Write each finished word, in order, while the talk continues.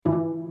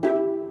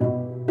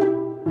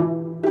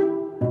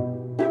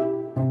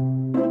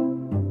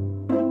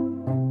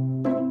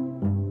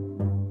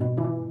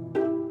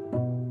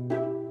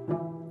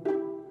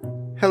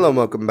Hello and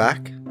welcome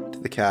back to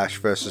the Cash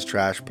vs.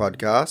 Trash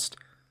podcast.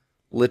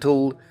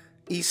 Little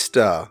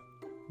Easter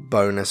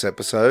bonus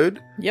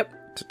episode.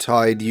 Yep. To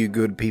tide you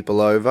good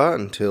people over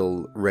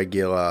until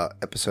regular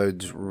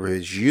episodes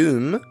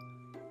resume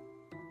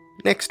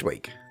next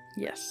week.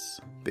 Yes.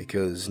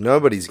 Because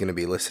nobody's going to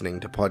be listening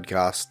to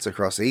podcasts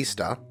across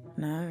Easter.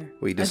 No.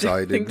 We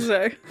decided. I don't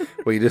think so.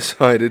 We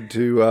decided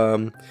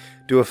to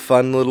do a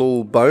fun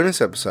little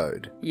bonus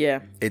episode.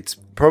 Yeah. It's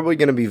probably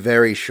going to be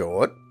very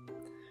short.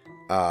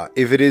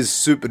 If it is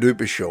super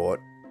duper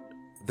short,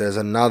 there's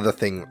another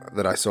thing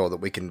that I saw that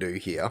we can do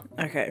here.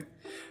 Okay.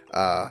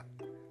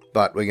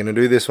 But we're going to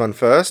do this one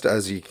first.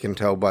 As you can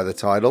tell by the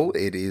title,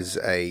 it is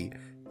a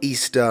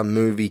Easter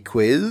movie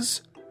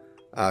quiz.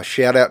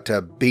 Shout out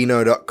to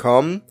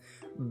Beano.com.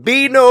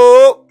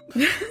 Beano!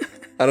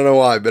 I don't know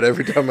why, but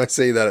every time I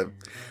see that,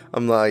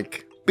 I'm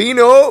like,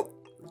 Beano!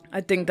 I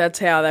think that's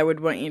how they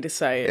would want you to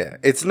say it. Yeah,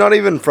 it's not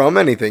even from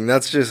anything.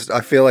 That's just, I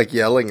feel like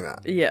yelling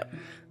that. Yeah.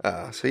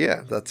 So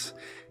yeah,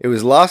 it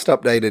was last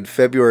updated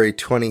February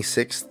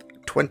 26th,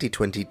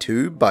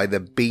 2022 by the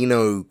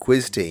Beano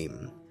quiz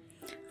team.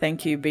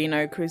 Thank you,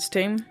 Beano quiz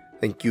team.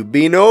 Thank you,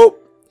 Beano.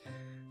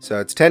 So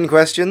it's 10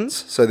 questions,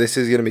 so this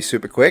is going to be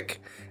super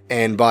quick.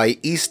 And by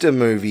Easter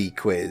movie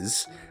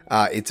quiz,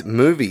 it's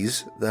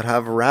movies that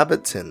have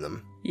rabbits in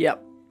them. Yep.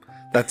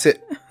 That's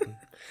it.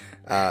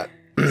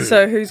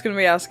 So who's going to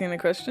be asking the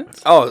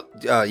questions?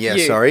 Yeah, You.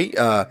 sorry.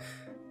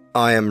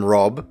 I am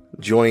Rob,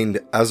 joined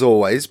as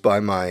always by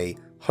my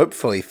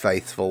hopefully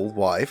faithful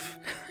wife,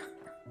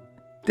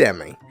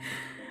 Demi.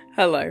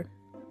 Hello.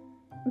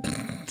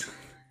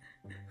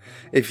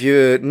 If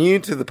you're new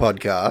to the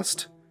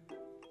podcast,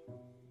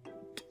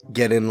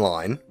 get in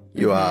line.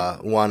 You are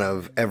one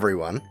of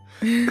everyone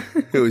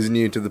who is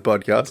new to the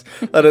podcast.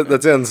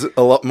 That sounds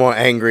a lot more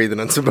angry than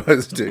it's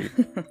supposed to.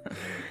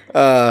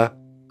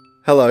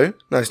 Hello,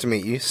 nice to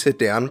meet you. Sit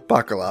down,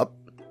 buckle up.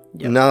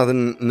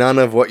 Yep. None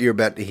of what you're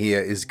about to hear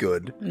is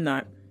good,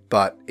 No.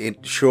 but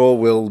it sure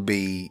will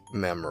be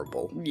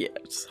memorable.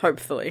 Yes,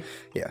 hopefully.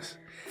 Yes.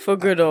 For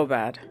good or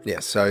bad.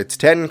 Yes, so it's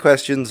 10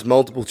 questions,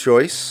 multiple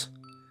choice.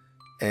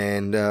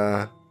 And,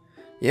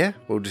 yeah,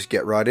 we'll just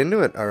get right into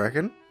it, I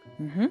reckon.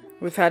 Mm-hmm.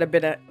 We've had a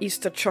bit of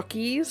Easter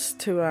chockies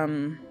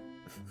to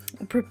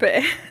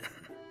prepare.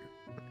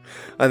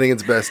 I think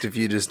it's best if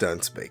you just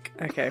don't speak.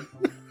 Okay.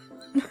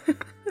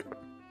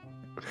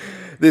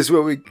 This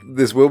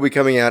will be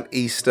coming out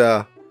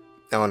Easter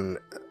on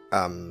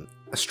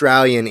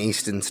Australian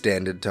Eastern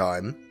Standard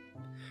Time.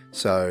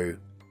 So,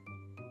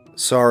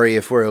 sorry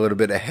if we're a little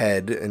bit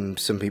ahead and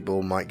some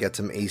people might get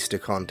some Easter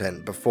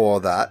content before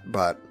that,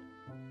 but...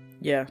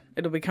 Yeah,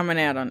 it'll be coming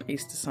out on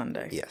Easter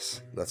Sunday.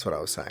 Yes, that's what I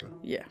was saying.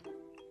 Yeah.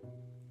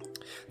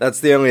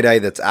 That's the only day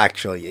that's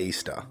actually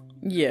Easter.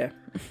 Yeah.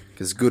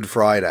 Because Good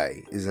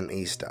Friday isn't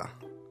Easter.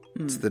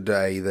 It's the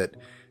day that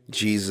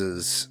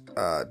Jesus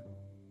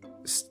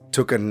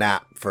took a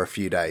nap for a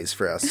few days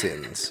for our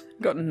sins.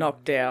 Got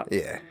knocked out.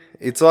 Yeah.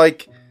 It's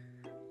like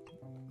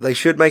they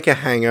should make a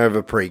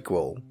Hangover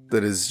prequel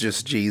that is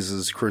just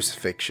Jesus'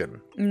 crucifixion.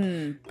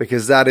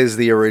 Because that is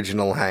the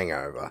original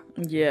Hangover.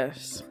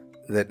 Yes.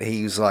 That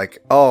he's like,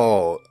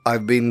 oh,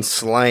 I've been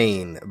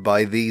slain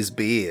by these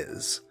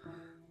beers.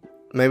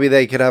 Maybe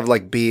they could have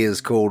like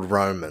beers called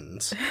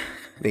Romans.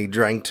 He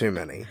drank too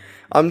many.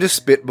 I'm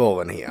just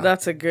spitballing here.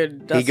 That's a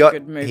good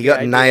movie. He got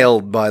idea.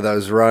 nailed by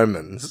those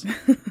Romans.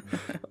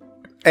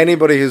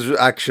 Anybody who's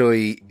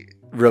actually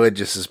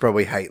religious is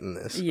probably hating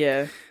this.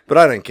 Yeah. But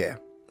I don't care.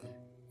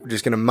 We're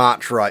just going to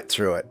march right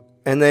through it.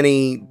 And then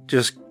he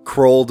just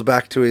crawled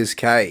back to his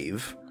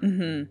cave,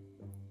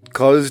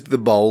 closed the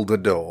boulder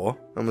door,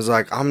 and was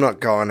like, I'm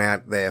not going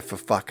out there for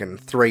fucking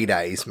 3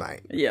 days,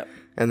 mate. Yep.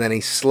 And then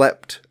he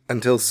slept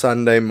until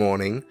Sunday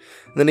morning.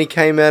 And then he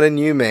came out a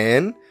new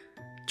man,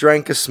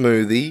 drank a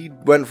smoothie,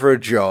 went for a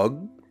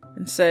jog.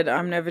 And said,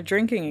 I'm never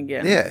drinking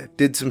again. Yeah,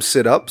 did some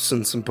sit-ups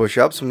and some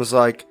push-ups and was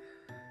like,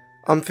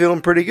 I'm feeling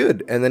pretty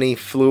good. And then he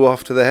flew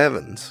off to the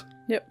heavens.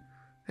 Yep.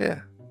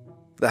 Yeah.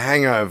 The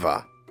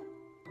Hangover.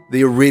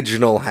 The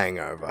original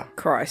Hangover.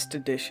 Christ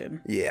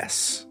edition.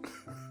 Yes.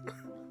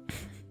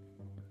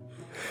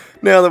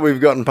 Now that we've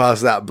gotten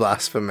past that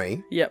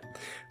blasphemy, Yep.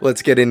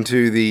 let's get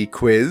into the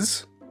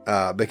quiz.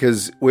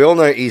 Because we all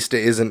know Easter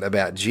isn't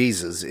about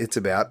Jesus, it's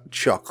about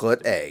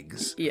chocolate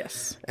eggs.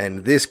 Yes.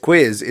 And this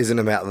quiz isn't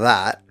about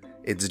that,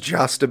 it's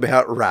just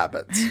about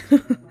rabbits.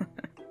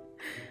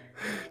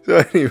 So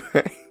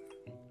anyway,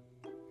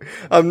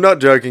 I'm not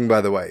joking,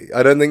 by the way.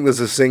 I don't think there's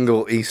a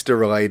single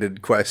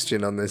Easter-related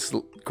question on this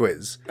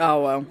quiz.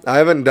 Oh, well. I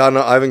haven't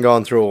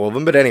gone through all of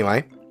them, but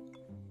anyway.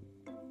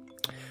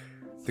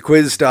 The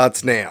quiz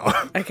starts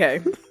now. Okay.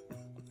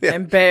 Yeah.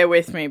 And bear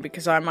with me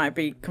because I might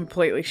be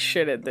completely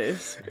shit at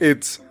this.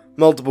 It's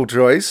multiple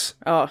choice.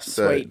 Oh,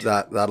 So sweet.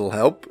 that'll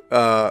help.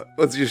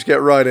 Let's just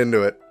get right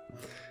into it.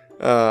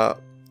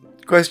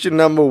 Question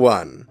number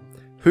 1.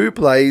 Who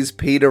plays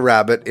Peter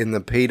Rabbit in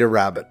the Peter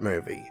Rabbit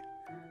movie?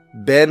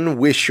 Ben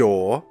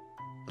Whishaw,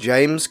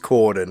 James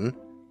Corden,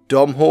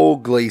 Domhnall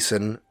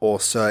Gleeson, or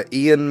Sir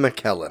Ian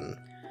McKellen?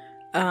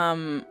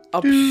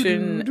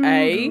 Option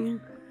A.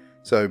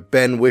 So,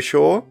 Ben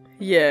Whishaw,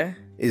 Yeah.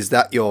 is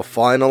that your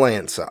final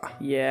answer?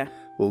 Yeah.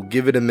 We'll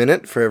give it a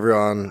minute for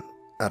everyone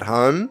at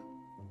home.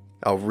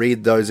 I'll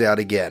read those out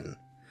again.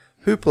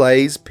 Who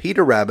plays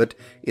Peter Rabbit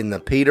in the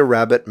Peter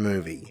Rabbit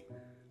movie?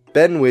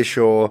 Ben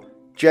Whishaw,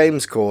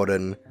 James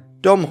Corden,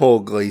 Dom Hall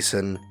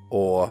Gleeson,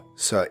 or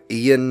Sir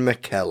Ian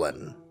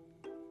McKellen?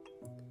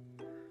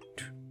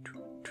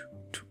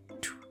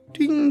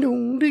 Ding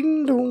dong,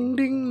 ding dong,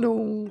 ding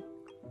dong.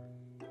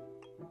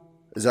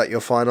 Is that your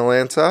final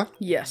answer?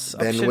 Yes.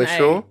 Ben Option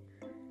Whishaw?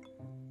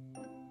 A.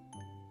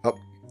 Oh,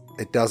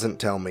 it doesn't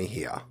tell me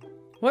here.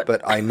 What?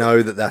 But I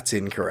know that that's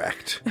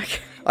incorrect.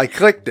 Okay. I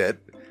clicked it,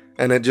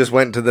 and it just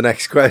went to the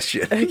next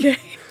question. Okay.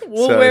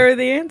 Well, So- where are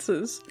the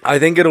answers? I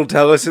think it'll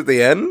tell us at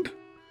the end.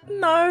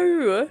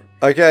 No.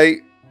 Okay,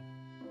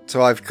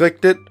 so I've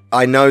clicked it.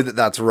 I know that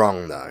that's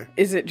wrong, though.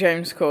 Is it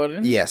James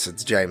Corden? Yes,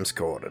 it's James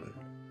Corden.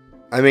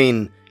 I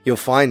mean, you'll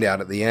find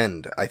out at the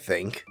end, I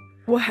think.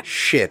 What?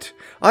 Shit.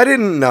 I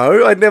didn't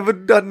know. I'd never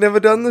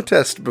done the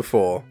test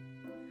before.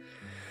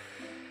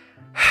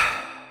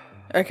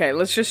 Okay,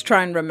 let's just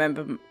try and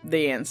remember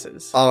the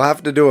answers. I'll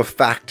have to do a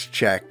fact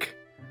check.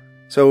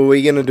 So are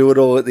we going to do it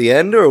all at the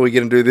end, or are we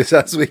going to do this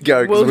as we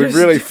go? Because We'll we've just-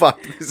 really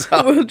fucked this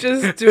up. We'll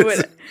just do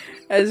it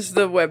as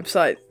the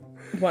website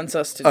wants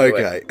us to do it.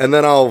 Okay, and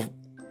then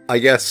I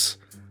guess,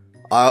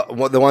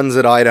 the ones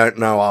that I don't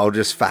know, I'll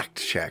just fact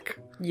check.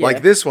 Yeah.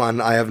 Like this one,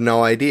 I have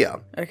no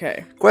idea.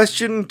 Okay.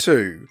 Question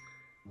 2.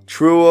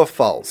 True or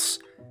false?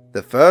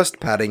 The first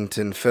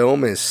Paddington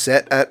film is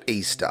set at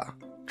Easter.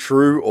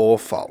 True or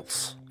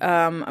false?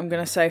 I'm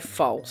gonna say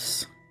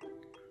false.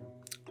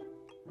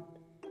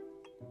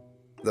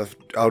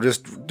 I'll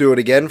just do it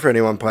again for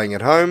anyone playing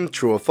at home.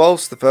 True or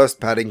false? The first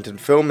Paddington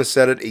film is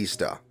set at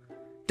Easter.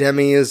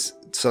 Demi has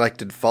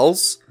selected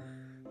false.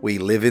 We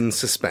live in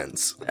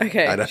suspense.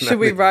 Okay. I don't know. Should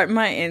we write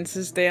my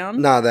answers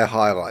down? No, they're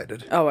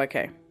highlighted. Oh,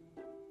 okay.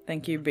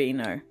 Thank you,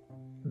 Beano.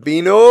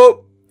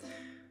 Beano!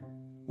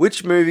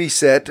 Which movie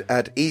set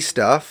at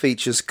Easter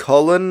features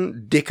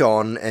Colin,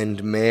 Dickon,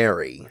 and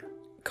Mary?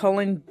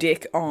 Colin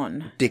Dick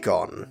on.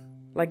 Dickon.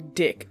 Like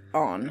Dick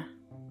on.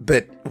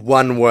 But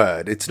one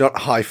word. It's not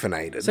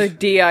hyphenated. So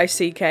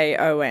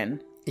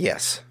Dickon.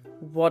 Yes.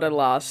 What a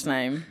last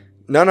name.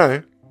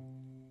 No.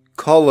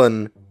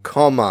 Colin,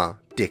 comma,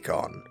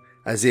 Dickon.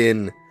 As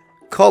in,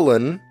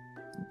 Colin,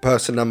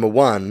 person number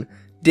 1,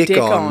 Dickon,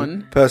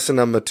 Dickon. person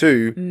number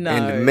 2, No.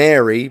 and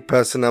Mary,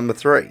 person number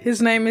 3.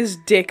 His name is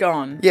Dick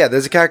on. Yeah,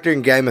 there's a character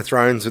in Game of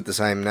Thrones with the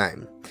same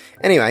name.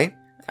 Anyway,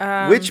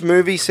 which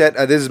movie set...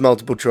 this is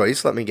multiple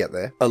choice, let me get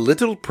there. A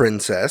Little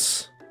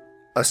Princess,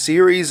 A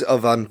Series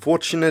of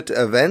Unfortunate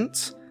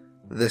Events,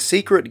 The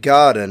Secret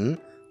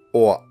Garden,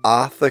 or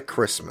Arthur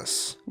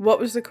Christmas? What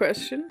was the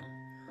question?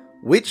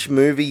 Which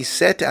movie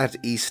set at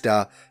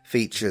Easter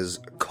features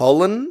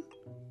Colin,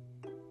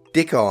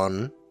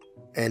 Dickon,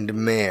 and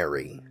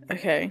Mary?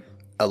 Okay.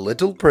 A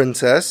Little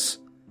Princess,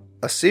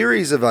 A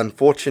Series of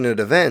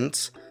Unfortunate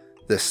Events,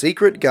 The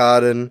Secret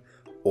Garden,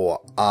 or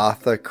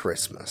Arthur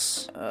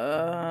Christmas?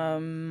 I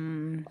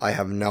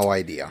have no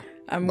idea.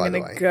 I'm by the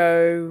gonna way.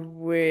 go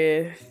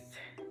with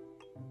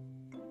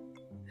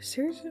a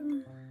series of.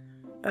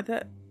 Are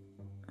that?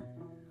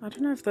 I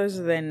don't know if those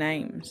are their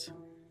names.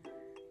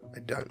 I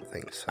don't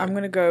think so. I'm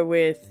gonna go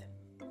with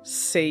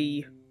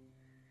C.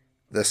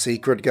 The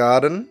Secret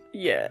Garden?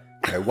 Yeah.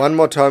 Okay, one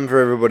more time for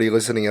everybody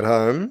listening at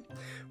home.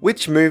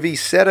 Which movie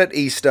set at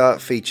Easter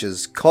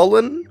features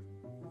Colin,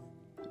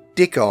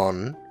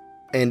 Dickon,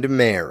 and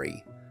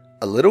Mary?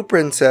 A Little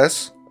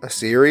Princess, A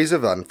Series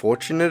of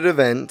Unfortunate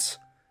Events,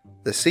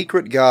 The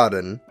Secret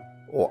Garden,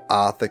 or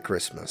Arthur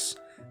Christmas?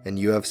 And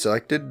you have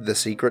selected The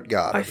Secret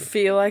Garden. I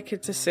feel like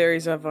it's a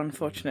series of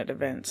unfortunate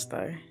events,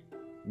 though.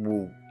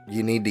 Well,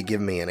 you need to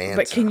give me an answer.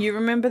 But can you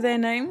remember their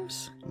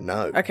names?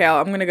 No. Okay,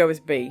 I'm gonna go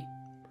with B.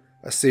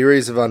 A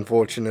series of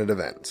unfortunate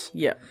events.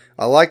 Yeah.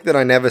 I like that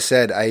I never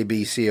said A,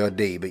 B, C, or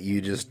D, but you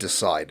just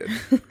decided.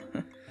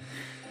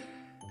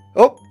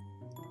 Oh,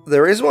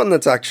 there is one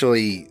that's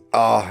actually...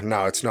 Oh,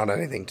 no, it's not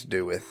anything to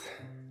do with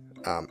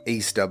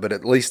Easter, but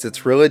at least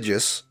it's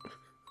religious.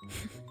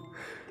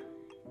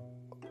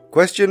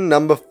 Question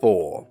number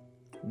 4.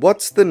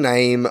 What's the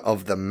name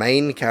of the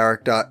main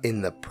character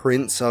in The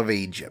Prince of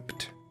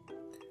Egypt?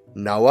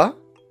 Noah,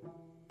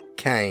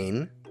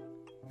 Cain,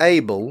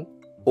 Abel,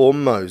 or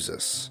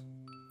Moses?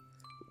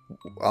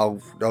 I'll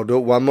do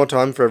it one more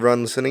time for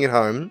everyone listening at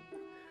home.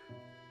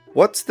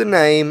 What's the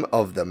name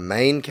of the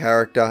main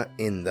character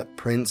in The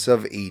Prince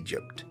of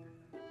Egypt?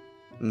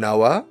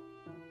 Noah,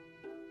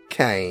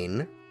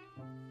 Cain,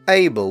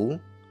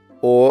 Abel,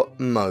 or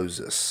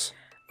Moses?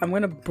 I'm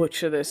gonna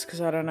butcher this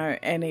because I don't know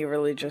any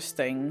religious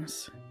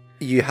things.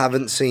 You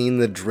haven't seen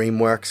the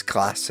DreamWorks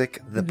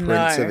classic, The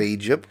Prince No. of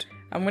Egypt?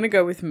 I'm gonna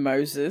go with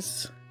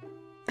Moses.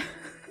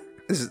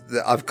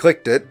 I've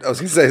clicked it. I was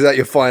going to say, is that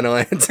your final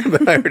answer?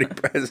 But I already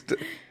pressed it.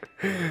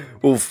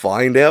 We'll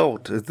find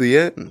out at the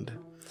end.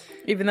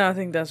 Even though I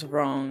think that's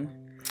wrong.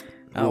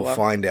 We'll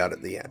find out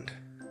at the end.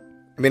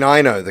 I mean,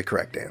 I know the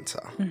correct answer.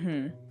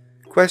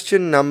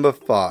 Question number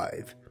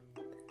 5.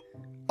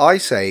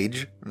 Ice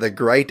Age, the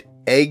Great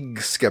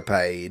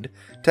Eggscapade,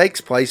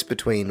 takes place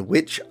between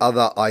which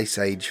other Ice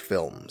Age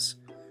films?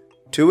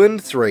 2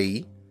 and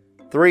 3,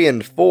 3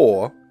 and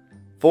 4,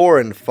 4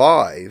 and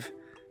 5,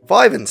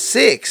 5 and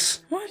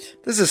 6? What?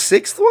 There's a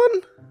 6th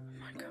one? Oh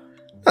my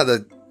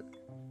god. No,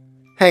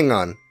 hang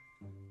on.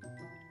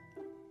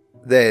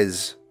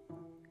 There's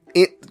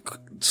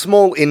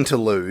small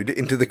interlude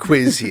into the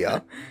quiz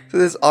here. So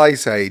there's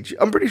Ice Age.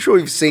 I'm pretty sure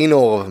you've seen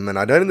all of them, and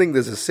I don't think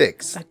there's a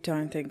 6th. I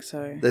don't think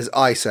so. There's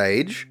Ice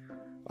Age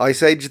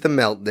the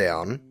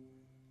Meltdown,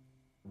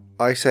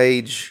 Ice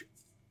Age,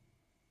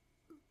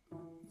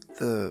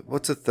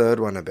 what's the third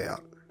one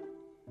about?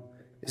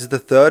 Is the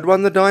third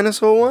one the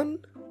dinosaur one?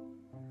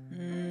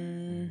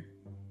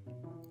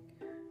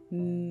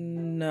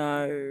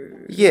 No.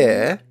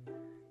 Yeah,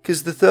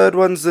 because the third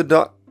one's the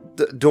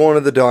Dawn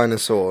of the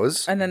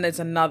Dinosaurs. And then there's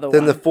another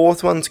Then one. the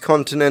fourth one's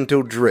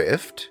Continental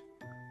Drift.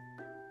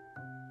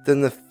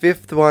 Then the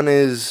fifth one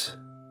is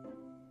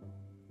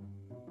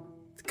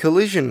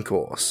Collision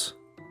Course.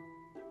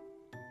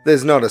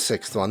 There's not a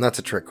 6th one. That's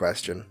a trick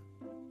question.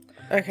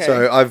 Okay.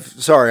 So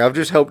I've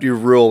just helped you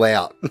rule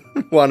out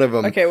one of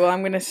them. Okay, well,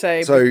 I'm going to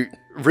say... So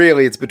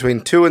really it's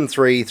between 2 and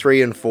 3,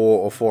 3 and 4,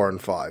 or 4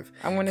 and 5.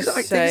 I'm going to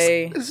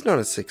say... There's not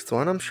a 6th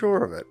one, I'm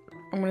sure of it.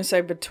 I'm going to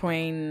say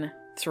between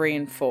 3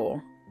 and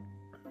 4.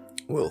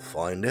 We'll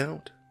find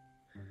out.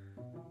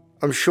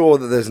 I'm sure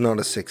that there's not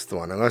a 6th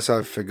one, unless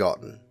I've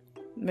forgotten.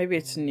 Maybe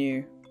it's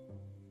new.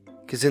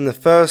 Because in the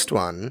first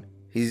one,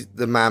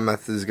 the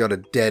mammoth has got a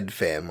dead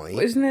family.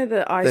 Well, isn't there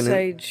the Ice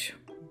Age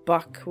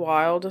Buck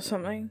Wild or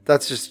something?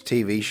 That's just a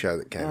TV show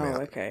that came out.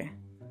 Oh, okay.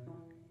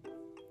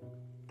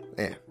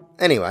 Yeah.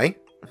 Anyway.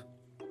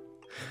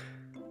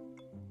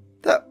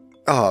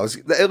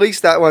 At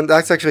least that one,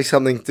 that's actually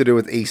something to do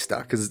with Easter,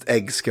 because it's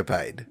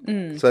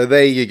Eggscapade. So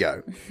there you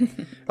go.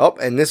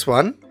 And this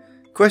one.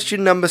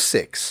 Question number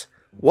 6.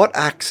 What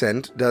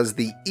accent does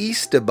the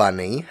Easter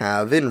Bunny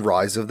have in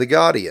Rise of the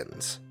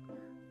Guardians?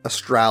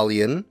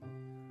 Australian,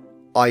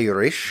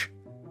 Irish,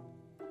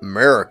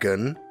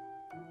 American,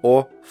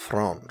 or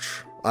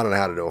French? I don't know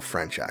how to do a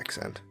French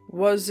accent.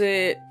 Was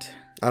it...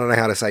 I don't know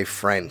how to say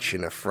French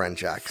in a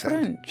French accent.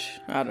 French?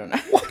 I don't know.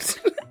 What?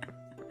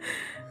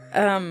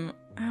 Oh.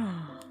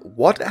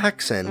 What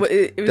accent Well,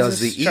 it was does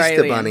the Easter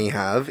Australian. Bunny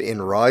have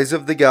in Rise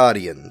of the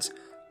Guardians?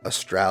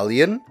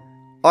 Australian,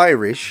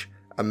 Irish,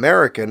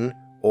 American,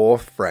 or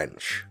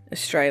French?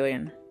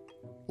 Australian.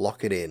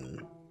 Lock it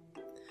in.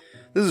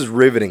 This is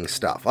riveting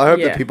stuff. I hope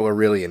Yeah. that people are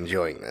really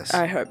enjoying this.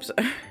 I hope so.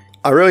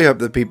 I really hope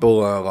that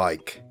people are,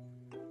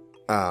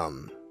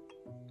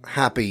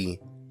 happy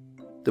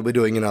that we're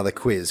doing another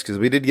quiz, because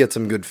we did get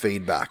some good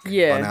feedback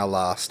on our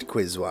last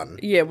quiz one.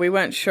 Yeah, we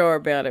weren't sure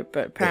about it,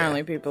 but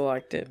apparently people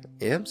liked it.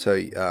 Yeah, so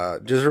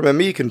just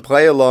remember you can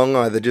play along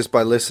either just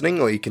by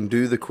listening or you can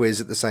do the quiz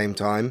at the same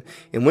time,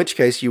 in which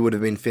case you would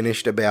have been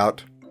finished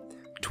about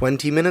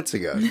 20 minutes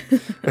ago.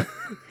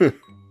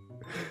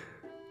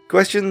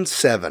 Question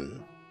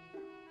 7.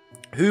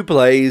 Who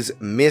plays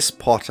Miss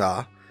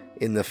Potter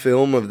in the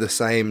film of the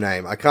same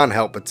name? I can't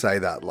help but say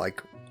that,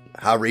 like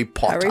Harry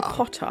Potter. Harry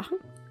Potter.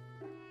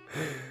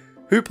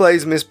 Who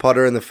plays Miss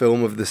Potter in the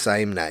film of the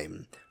same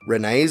name?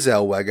 Renee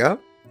Zellweger,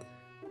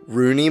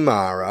 Rooney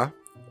Mara,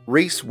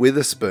 Reese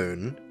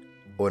Witherspoon,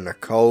 or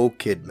Nicole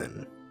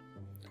Kidman?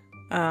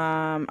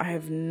 I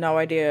have no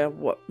idea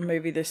what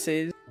movie this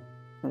is.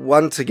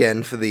 Once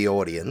again for the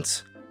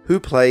audience, who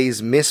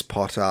plays Miss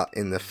Potter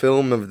in the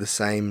film of the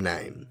same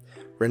name?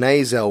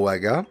 Renee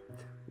Zellweger,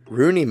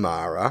 Rooney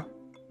Mara,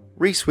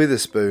 Reese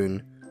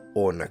Witherspoon,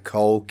 or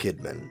Nicole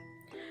Kidman?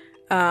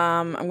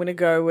 I'm going to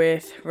go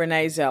with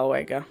Renee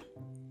Zellweger.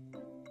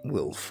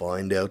 We'll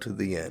find out at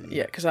the end.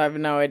 Yeah, because I have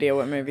no idea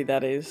what movie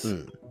that is.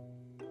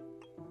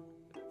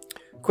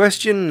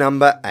 Question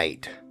number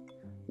 8.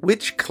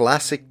 Which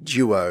classic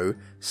duo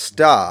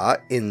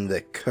star in The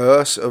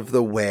Curse of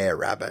the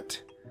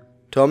Were-Rabbit?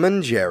 Tom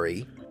and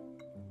Jerry,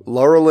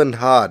 Laurel and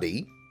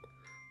Hardy,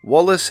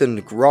 Wallace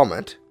and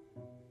Gromit,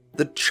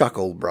 the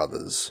Chuckle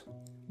Brothers?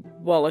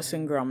 Wallace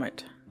and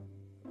Gromit.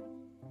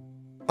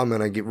 I'm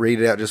going to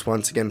read it out just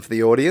once again for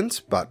the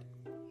audience, but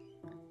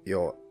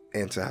your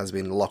answer has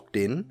been locked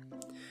in.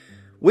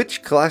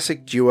 Which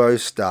classic duo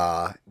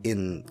star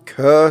in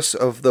Curse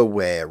of the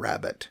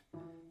Were-Rabbit?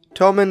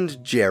 Tom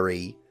and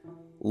Jerry,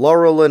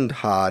 Laurel and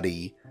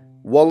Hardy,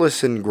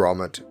 Wallace and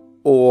Gromit,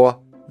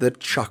 or the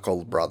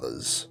Chuckle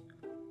Brothers?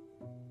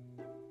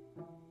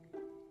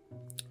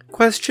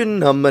 Question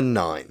number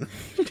 9.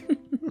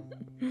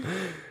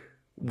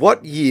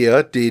 What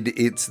year did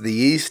It's the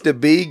Easter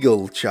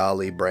Beagle,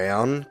 Charlie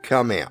Brown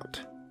come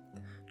out?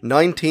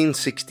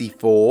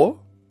 1964,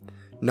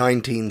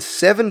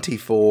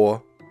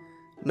 1974,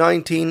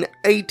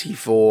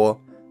 1984,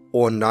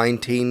 or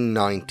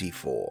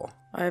 1994?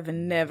 I have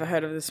never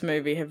heard of this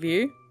movie, have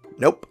you?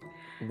 Nope.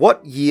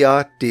 What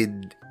year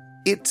did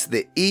It's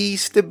the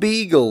Easter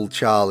Beagle,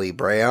 Charlie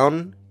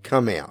Brown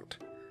come out?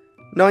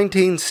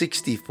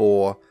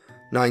 1964,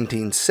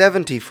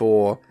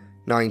 1974,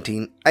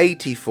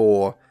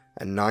 1984,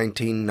 and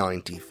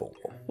 1994.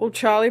 Well,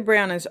 Charlie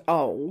Brown is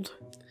old.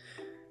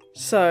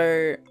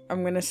 So,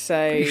 I'm going to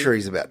say... Pretty sure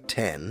he's about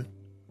 10.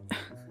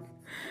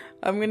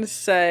 I'm going to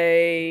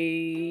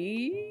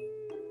say...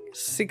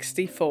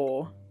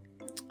 64.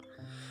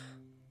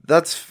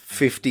 That's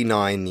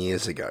 59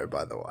 years ago,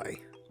 by the way.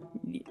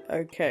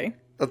 Okay.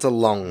 That's a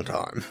long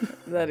time.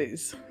 That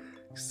is.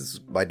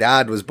 My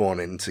dad was born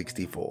in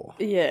 64.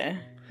 Yeah.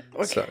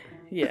 Okay. So.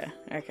 Yeah,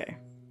 okay.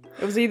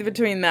 It was either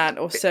between that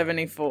or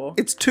 74.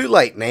 It's too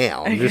late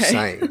now, I'm just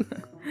saying.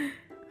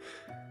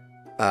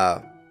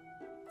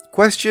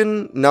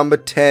 Question number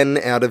 10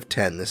 out of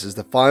 10. This is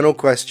the final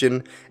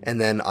question,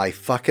 and then I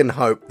fucking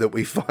hope that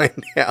we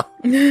find out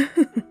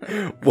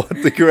what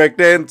the correct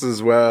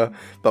answers were.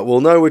 But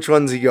we'll know which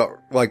ones you got,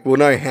 we'll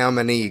know how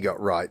many you got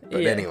right.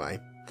 But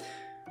anyway.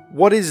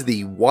 What is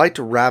the white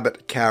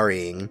rabbit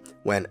carrying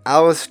when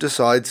Alice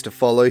decides to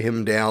follow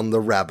him down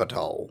the rabbit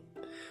hole?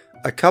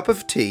 A cup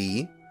of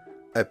tea,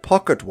 a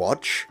pocket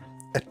watch,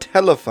 a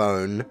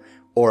telephone,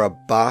 or a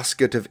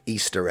basket of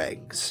Easter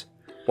eggs?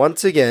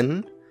 Once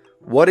again,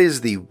 what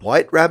is the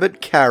white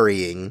rabbit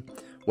carrying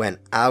when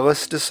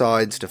Alice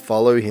decides to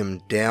follow him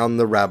down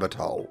the rabbit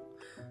hole?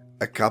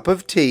 A cup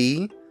of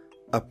tea,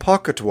 a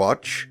pocket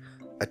watch,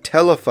 a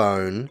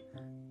telephone,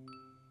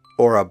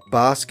 or a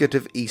basket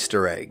of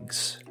Easter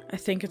eggs? I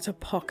think it's a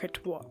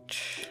pocket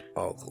watch.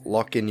 I'll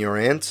lock in your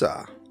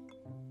answer.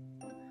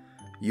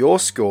 Your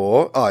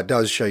score... Oh, it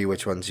does show you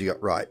which ones you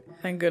got right.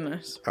 Thank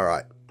goodness.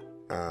 Alright.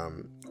 Not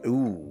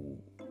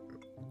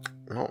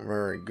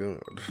very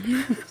good.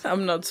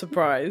 I'm not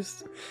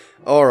surprised.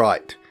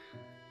 Alright.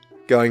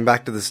 Going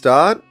back to the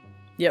start.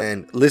 Yep.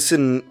 And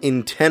listen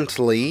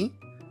intently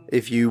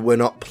if you were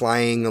not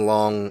playing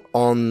along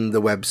on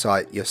the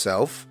website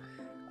yourself.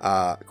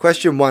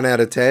 Question 1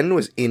 out of 10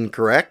 was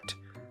incorrect.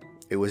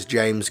 It was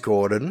James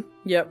Corden.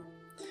 Yep.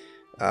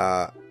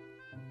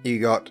 You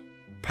got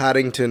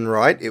Paddington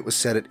right. It was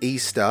set at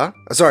Easter.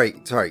 Sorry.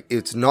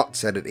 It's not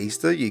set at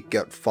Easter. You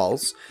got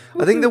false.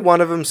 I think that one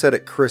of them said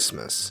at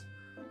Christmas.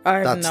 I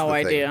have That's no the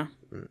idea.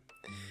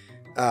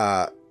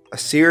 A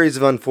series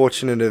of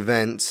unfortunate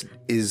events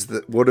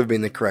would have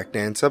been the correct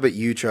answer, but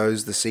you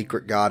chose The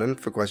Secret Garden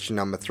for question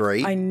number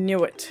 3. I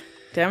knew it.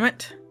 Damn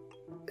it.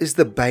 Is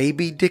the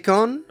baby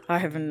Dickon? I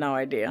have no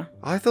idea.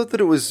 I thought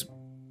that it was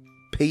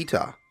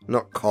Peter,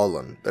 not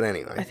Colin. But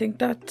anyway. I think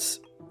that's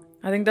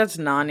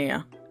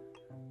Narnia.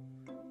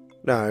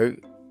 No.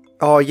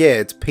 Oh, yeah,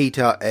 it's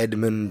Peter,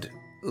 Edmund,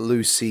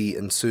 Lucy,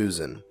 and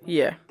Susan.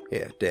 Yeah.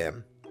 Yeah,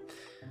 damn.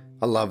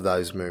 I love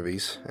those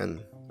movies,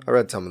 and I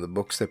read some of the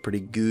books. They're pretty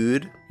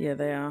good. Yeah,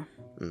 they are.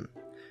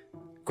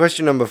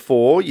 Question number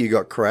 4, you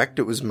got correct.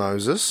 It was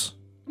Moses.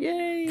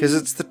 Yay. Because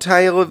it's the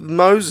tale of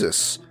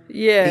Moses.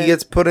 Yeah. He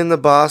gets put in the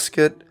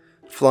basket,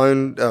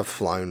 flows down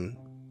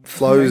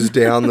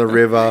the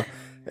river,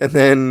 and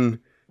then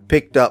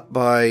picked up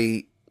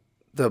by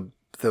the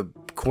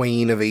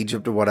Queen of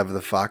Egypt or whatever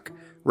the fuck,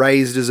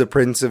 raised as a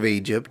Prince of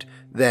Egypt,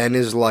 then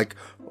is like,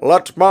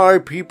 let my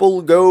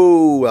people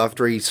go,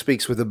 after he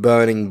speaks with a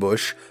burning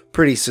bush.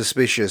 Pretty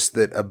suspicious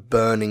that a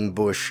burning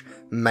bush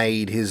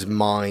made his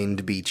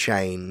mind be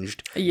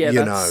changed. Yeah,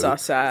 that's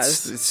sus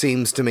as. It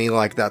seems to me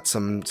like that's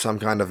some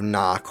kind of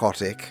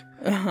narcotic.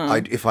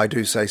 If I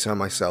do say so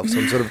myself.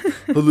 Some sort of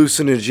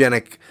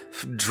hallucinogenic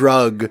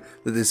drug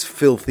that this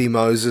filthy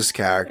Moses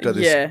character,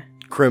 this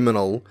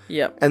criminal.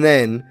 Yep. And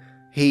then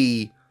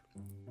he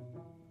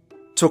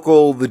took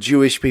all the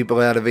Jewish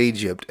people out of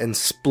Egypt and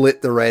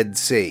split the Red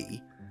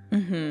Sea.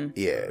 Mm-hmm.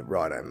 Yeah,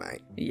 righto,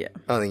 mate. Yeah.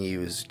 I think he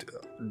was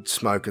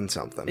smoking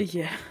something.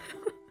 Yeah.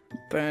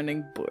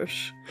 Burning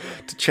bush.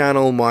 To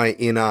channel my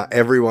inner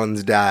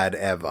everyone's dad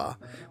ever.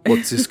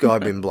 What's this guy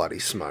been bloody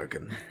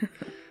smoking?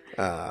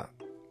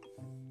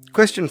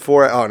 Question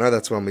 4... Oh, no,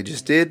 that's one we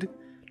just did.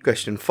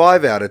 Question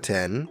 5 out of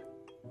 10.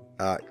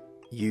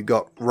 You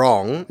got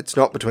wrong. It's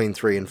not between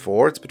 3 and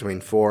 4. It's between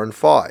 4 and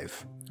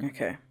 5.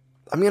 Okay.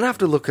 I'm going to have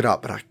to look it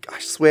up, but I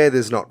swear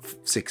there's not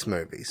 6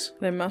 movies.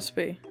 There must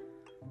be.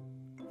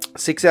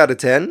 6 out of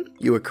 10,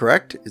 you were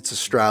correct. It's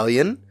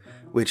Australian,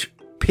 which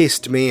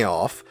pissed me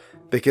off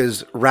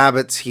because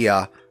rabbits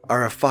here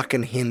are a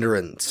fucking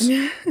hindrance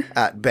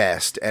at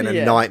best and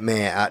a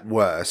nightmare at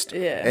worst.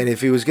 Yeah. And if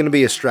he was going to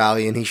be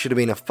Australian, he should have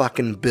been a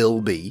fucking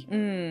Bilby.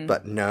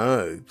 But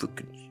no,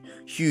 look,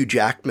 Hugh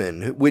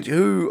Jackman,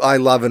 who I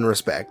love and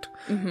respect,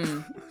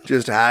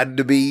 just had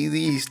to be the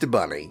Easter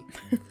Bunny.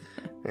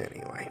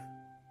 Anyway.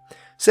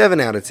 7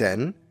 out of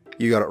 10,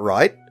 you got it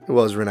right. It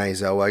was Renee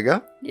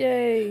Zellweger.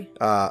 Yay.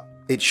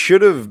 It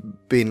should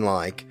have been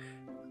like,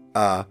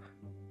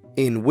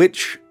 in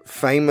which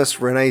famous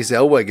Renee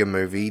Zellweger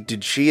movie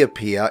did she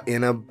appear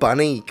in a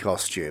bunny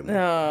costume?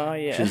 Oh,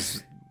 yeah. Which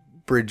is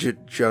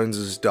Bridget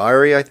Jones's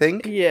Diary, I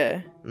think.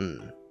 Yeah.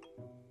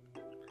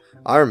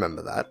 I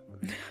remember that.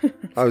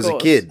 I was a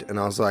kid, and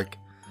I was like,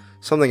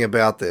 something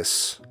about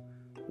this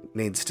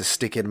needs to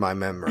stick in my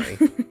memory.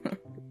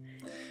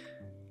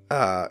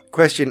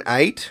 Question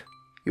 8.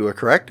 You were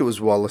correct. It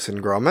was Wallace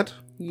and Gromit.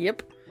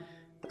 Yep.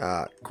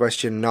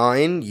 Question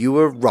 9. You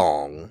were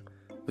wrong.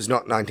 It was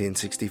not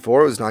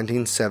 1964, it was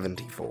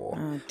 1974.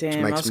 Oh, which damn,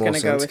 I makes was more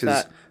going to go sense with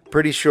because that.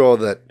 pretty sure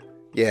that,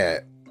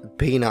 yeah,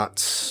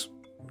 Peanuts,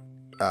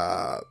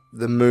 the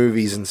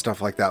movies and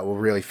stuff like that were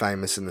really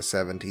famous in the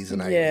 70s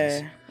and 80s.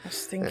 Yeah, I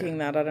was thinking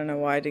that. I don't know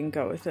why I didn't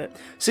go with it.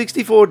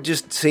 64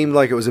 just seemed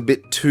like it was a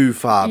bit too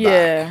far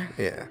back.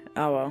 Yeah.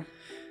 Oh,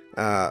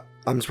 well.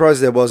 I'm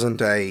surprised there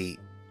wasn't a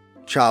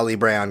Charlie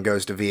Brown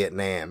Goes to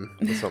Vietnam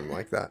or something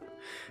like that.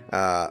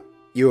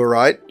 You were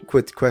right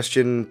with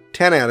question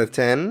 10 out of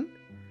 10.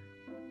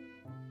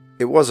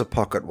 It was a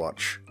pocket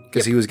watch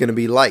because he was going to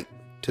be late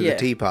to the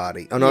tea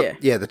party. Oh,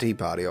 not the tea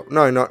party.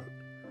 No, not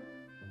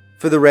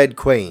for the Red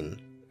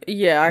Queen.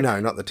 Yeah. No,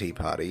 not the tea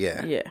party.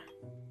 Yeah. Yeah.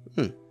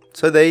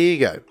 So there you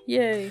go.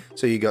 Yay.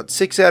 So you got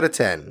 6 out of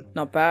 10.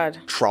 Not bad.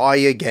 Try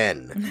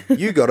again.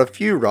 You got a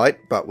few right,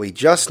 but we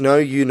just know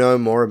you know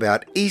more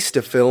about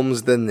Easter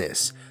films than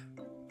this.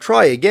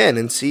 Try again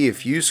and see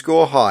if you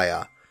score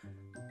higher.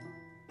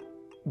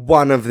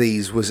 One of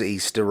these was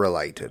Easter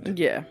related.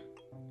 Yeah.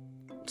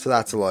 So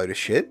that's a load of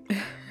shit.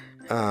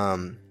 We've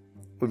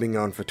been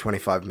going for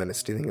 25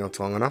 minutes. Do you think that's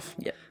long enough?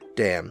 Yeah.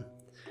 Damn.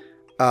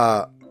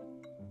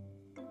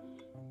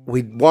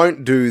 We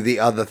won't do the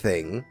other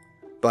thing,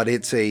 but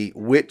it's a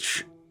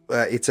which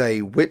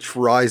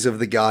Rise of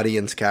the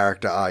Guardians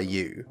character are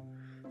you?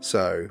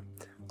 So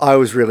I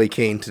was really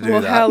keen to do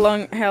that. How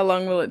long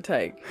will it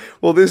take?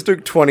 Well, this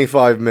took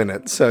 25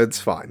 minutes, so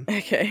it's fine.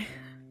 Okay.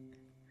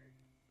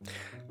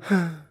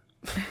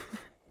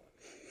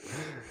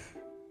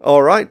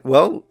 All right,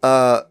 well,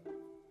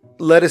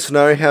 let us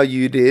know how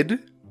you did,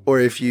 or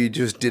if you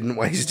just didn't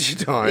waste your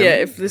time. Yeah,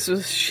 if this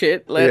was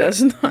shit, let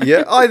us know.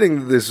 Yeah, I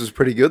think this was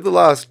pretty good. The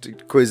last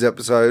quiz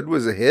episode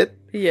was a hit.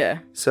 Yeah.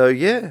 So,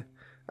 yeah,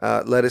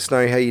 let us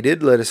know how you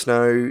did. Let us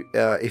know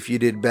if you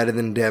did better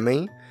than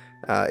Demi.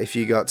 If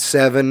you got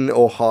 7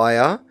 or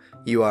higher,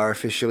 you are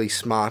officially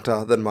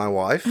smarter than my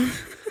wife.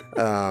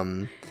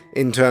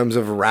 In terms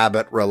of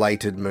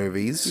rabbit-related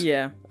movies.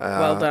 Yeah,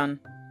 well done.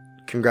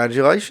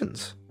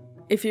 Congratulations.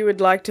 If you would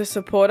like to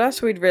support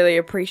us, we'd really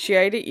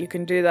appreciate it. You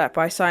can do that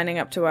by signing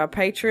up to our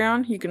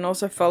Patreon. You can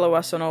also follow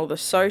us on all the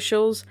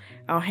socials.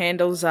 Our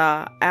handles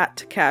are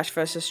at Cash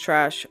vs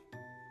Trash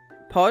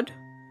Pod.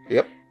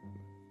 Yep.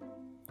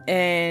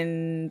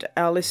 And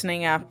our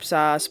listening apps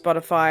are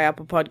Spotify,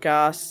 Apple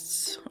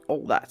Podcasts,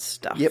 all that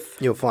stuff. Yep.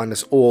 You'll find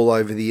us all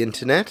over the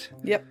internet.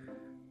 Yep.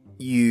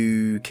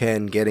 You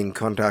can get in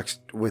contact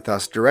with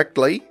us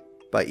directly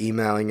by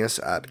emailing us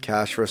at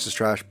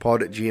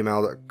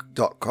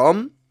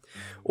cashversustrashpod@gmail.com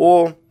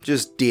or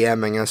just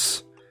DMing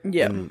us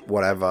in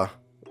whatever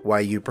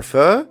way you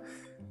prefer.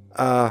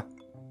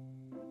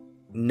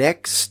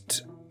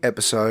 Next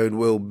episode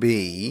will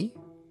be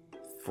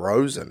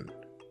Frozen.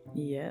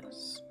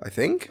 Yes. I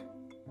think.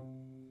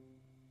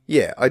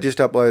 Yeah, I just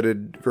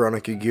uploaded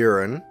Veronica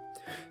Guerin,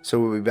 so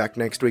we'll be back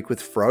next week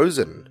with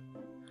Frozen.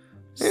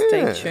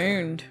 Stay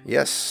tuned.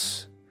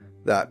 Yes,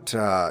 that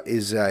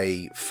is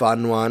a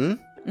fun one.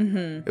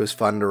 Mm-hmm. It was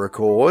fun to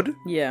record.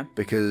 Yeah.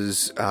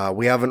 Because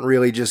we haven't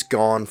really just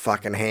gone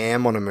fucking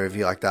ham on a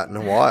movie like that in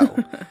a while.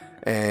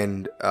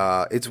 And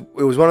it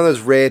was one of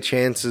those rare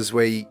chances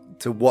where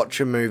to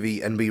watch a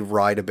movie and be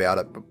right about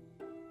it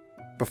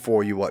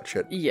before you watch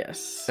it.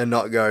 Yes. And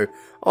not go,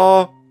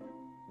 oh,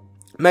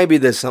 maybe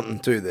there's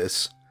something to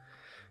this.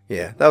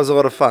 Yeah, that was a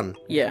lot of fun.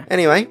 Yeah.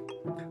 Anyway,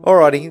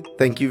 alrighty,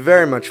 thank you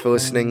very much for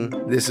listening.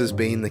 This has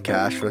been the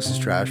Cash vs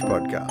Trash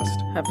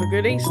podcast. Have a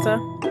good Easter.